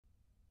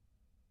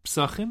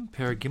Pesachim,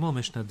 Perek Gimel,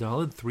 Mishnah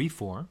Daled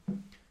 3-4.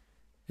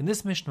 In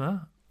this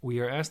Mishnah, we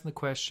are asking the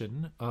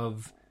question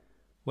of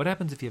what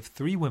happens if you have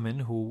three women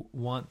who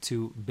want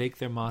to bake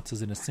their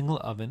matzahs in a single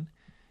oven,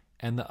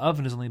 and the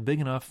oven is only big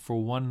enough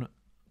for one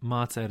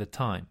matzah at a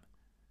time.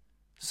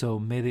 So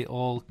may they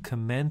all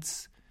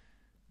commence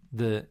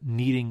the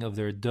kneading of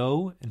their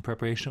dough in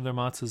preparation of their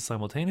matzahs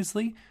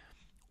simultaneously,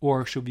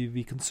 or should we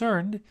be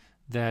concerned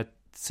that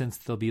since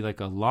there'll be like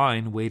a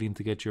line waiting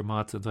to get your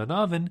matzah into the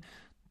oven,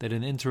 that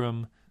in the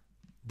interim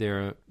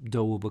their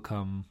dough will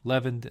become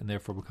leavened and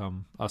therefore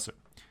become aser.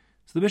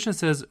 So the Mishnah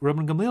says,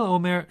 Rabban Gamliel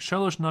Omer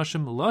Shalosh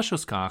Nashim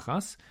Lashos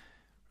Kachas.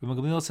 Rabban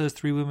Gamliel says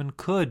three women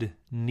could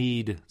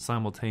knead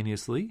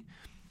simultaneously.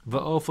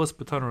 Va'ofos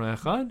b'tanur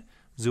echad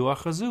zu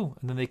achazu,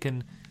 and then they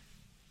can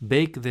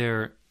bake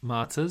their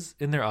matzahs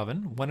in their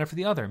oven one after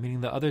the other, meaning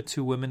the other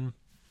two women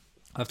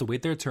have to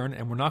wait their turn,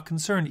 and we're not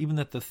concerned even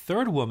that the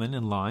third woman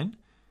in line,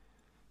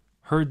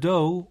 her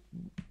dough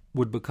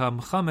would become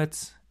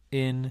chametz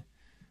in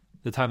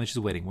the time that she's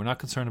waiting. We're not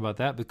concerned about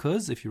that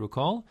because, if you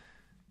recall,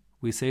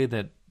 we say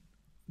that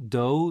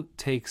dough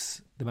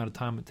takes the amount of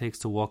time it takes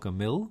to walk a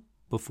mill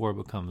before it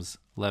becomes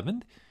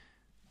leavened.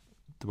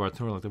 The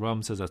Bartanur, like the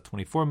Rambam says, that's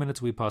 24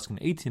 minutes. We pass in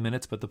 18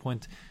 minutes, but the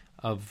point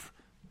of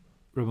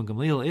Rabban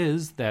Gamliel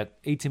is that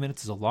 18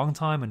 minutes is a long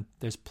time, and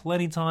there's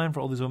plenty of time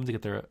for all these women to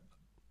get their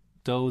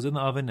doughs in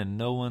the oven, and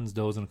no one's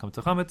dough is going to come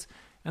to chametz,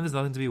 and there's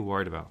nothing to be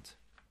worried about.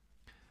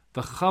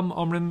 V'chacham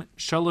omrim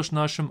shalosh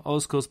nashim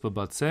oskos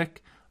b'batzek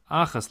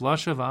achas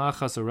lasha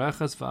v'achas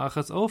arechas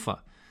v'achas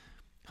ofa.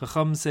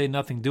 Chacham say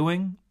nothing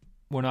doing.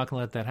 We're not going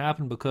to let that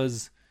happen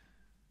because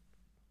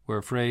we're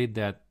afraid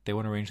that they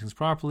won't arrange things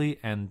properly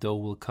and dough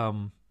will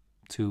come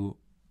to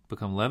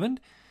become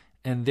leavened,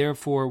 and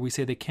therefore we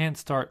say they can't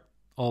start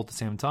all at the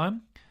same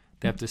time.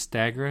 They have to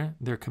stagger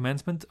their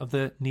commencement of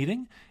the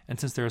kneading, and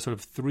since there are sort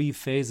of three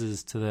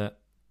phases to the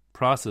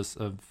process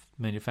of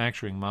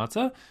manufacturing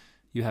matzah,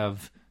 you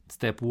have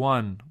step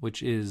one,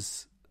 which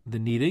is the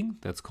kneading.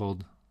 That's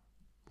called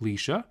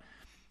lisha,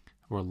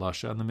 or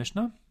lasha in the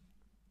Mishnah.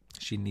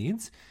 She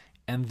kneads.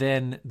 And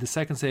then the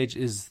second stage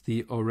is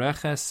the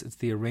oreches. It's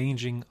the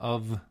arranging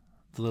of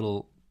the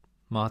little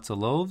matzah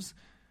loaves.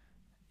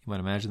 You might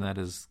imagine that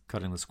as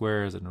cutting the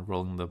squares and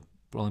rolling the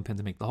rolling pin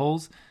to make the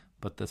holes,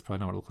 but that's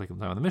probably not what it looks like in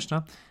the time of the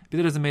Mishnah. But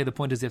that doesn't matter. The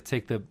point is you have to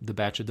take the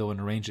batch of dough and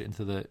arrange it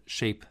into the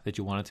shape that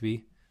you want it to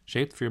be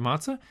shaped for your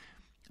matzah.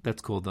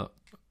 That's called the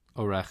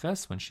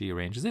oreches, when she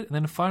arranges it. And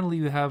then finally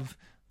you have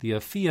the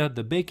afiyah,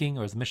 the baking,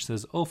 or as the Mishnah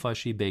says, ofa,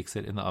 she bakes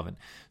it in the oven.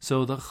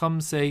 So the Chum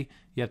say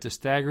you have to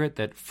stagger it,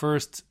 that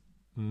first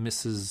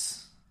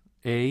Mrs.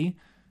 A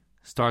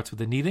starts with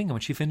the kneading, and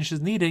when she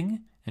finishes kneading,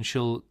 and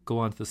she'll go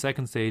on to the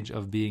second stage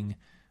of being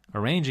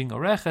arranging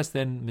oreches,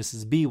 then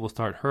Mrs. B will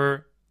start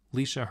her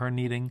lisha, her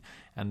kneading,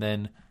 and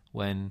then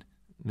when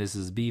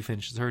Mrs. B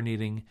finishes her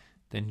kneading,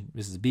 then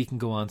Mrs. B can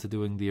go on to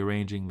doing the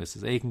arranging,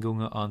 Mrs. A can go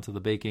on to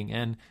the baking,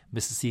 and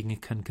Mrs. C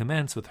can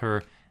commence with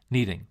her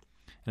kneading.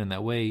 And in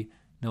that way,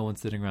 no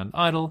one's sitting around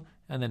idle,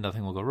 and then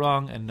nothing will go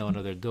wrong, and no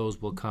other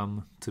doughs will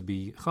come to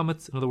be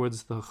chametz. In other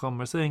words, the Chacham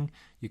are saying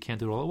you can't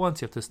do it all at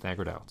once, you have to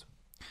stagger it out.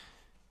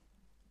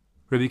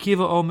 Rabbi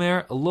Kiva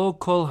Omer, lo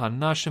kol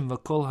hanashim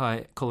v'kol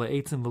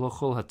ha'etzim v'lo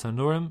kol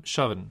ha'tanurim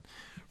shavin.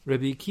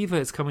 Rabbi Kiva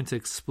is coming to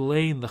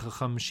explain the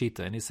Chacham Shita,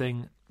 and he's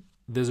saying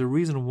there's a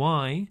reason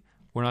why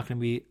we're not going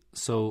to be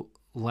so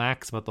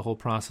lax about the whole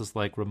process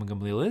like Rabban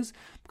Gamliel is,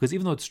 because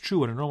even though it's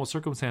true, in normal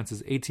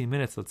circumstances, 18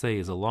 minutes, let's say,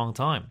 is a long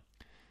time,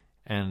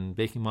 and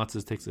baking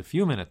matzahs takes a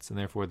few minutes, and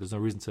therefore there's no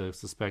reason to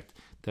suspect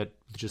that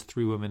just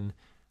three women,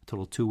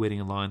 total two waiting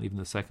in line, even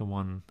the second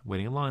one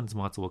waiting in line,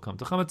 matzah will come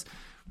to chametz.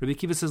 Rabbi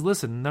Kiva says,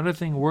 listen, none of the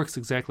thing works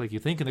exactly like you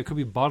think, and there could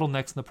be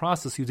bottlenecks in the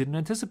process you didn't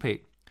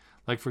anticipate.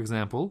 Like, for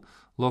example,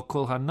 lo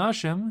kol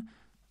hanashim,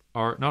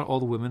 not all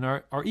the women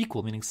are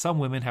equal, meaning some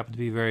women happen to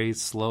be very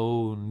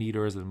slow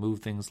kneaders and move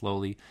things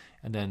slowly,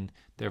 and then,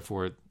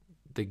 therefore,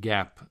 the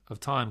gap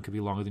of time could be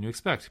longer than you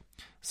expect.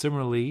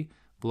 Similarly,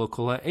 below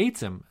kol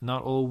ha'etzim,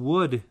 not all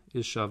wood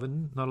is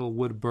shavin, not all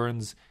wood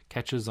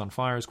catches on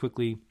fire as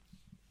quickly,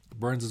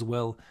 burns as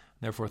well,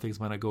 therefore things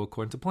might not go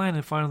according to plan.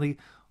 And finally,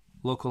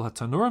 lo kol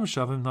ha'tanurim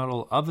shavim, not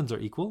all ovens are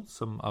equal.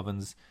 Some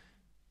ovens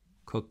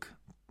cook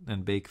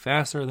and bake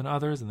faster than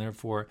others, and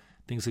therefore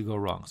things could go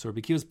wrong. So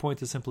Rabbi Kiva's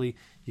point is simply,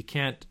 you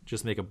can't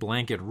just make a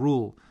blanket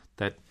rule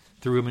that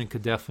three women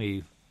could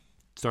definitely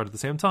start at the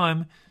same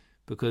time,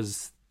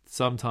 because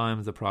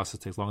sometimes the process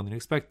takes longer than you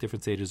expect.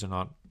 Different stages are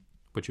not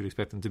what you'd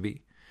expect them to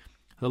be.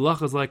 The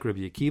halacha is like Rabbi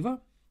Akiva,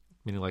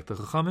 meaning like the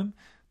Chachamim,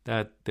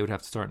 that they would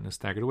have to start in a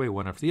staggered way,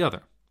 one after the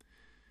other.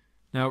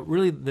 Now,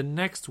 really, the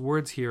next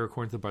words here,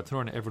 according to the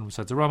Bartanur and everyone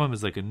besides the Rambam,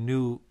 is like a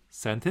new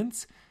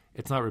sentence.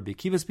 It's not Rabbi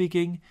Akiva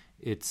speaking.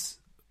 It's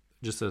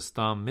just a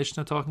Stam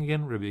Mishnah talking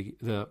again.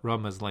 The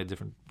Rambam has a slightly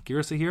different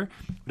girsa here.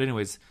 But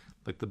anyways,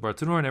 like the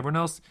Bartanur and everyone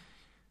else,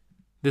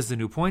 this is a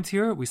new point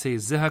here. We say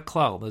Zeha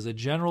Klal. There's a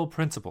general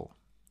principle.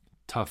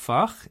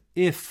 Tafach,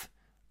 if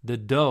the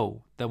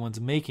dough that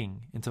one's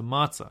making into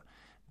matzah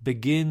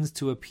begins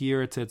to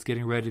appear to it's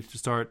getting ready to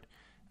start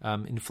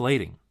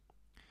inflating.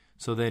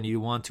 So then you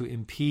want to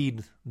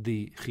impede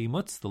the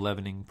chimutz, the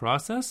leavening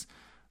process.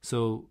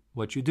 So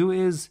what you do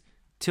is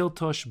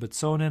tiltosh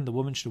betzonen. The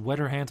woman should wet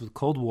her hands with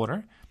cold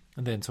water,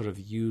 and then sort of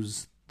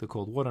use the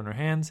cold water on her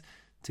hands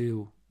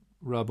to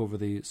rub over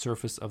the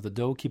surface of the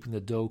dough, keeping the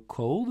dough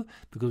cold,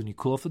 because when you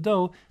cool off the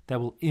dough,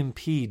 that will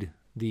impede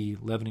the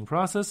leavening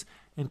process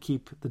and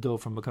keep the dough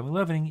from becoming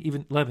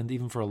leavened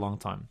even for a long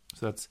time.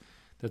 So that's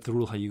the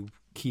rule, how you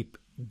keep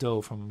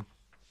dough from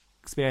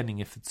expanding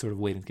if it's sort of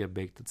waiting to get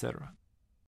baked, etc.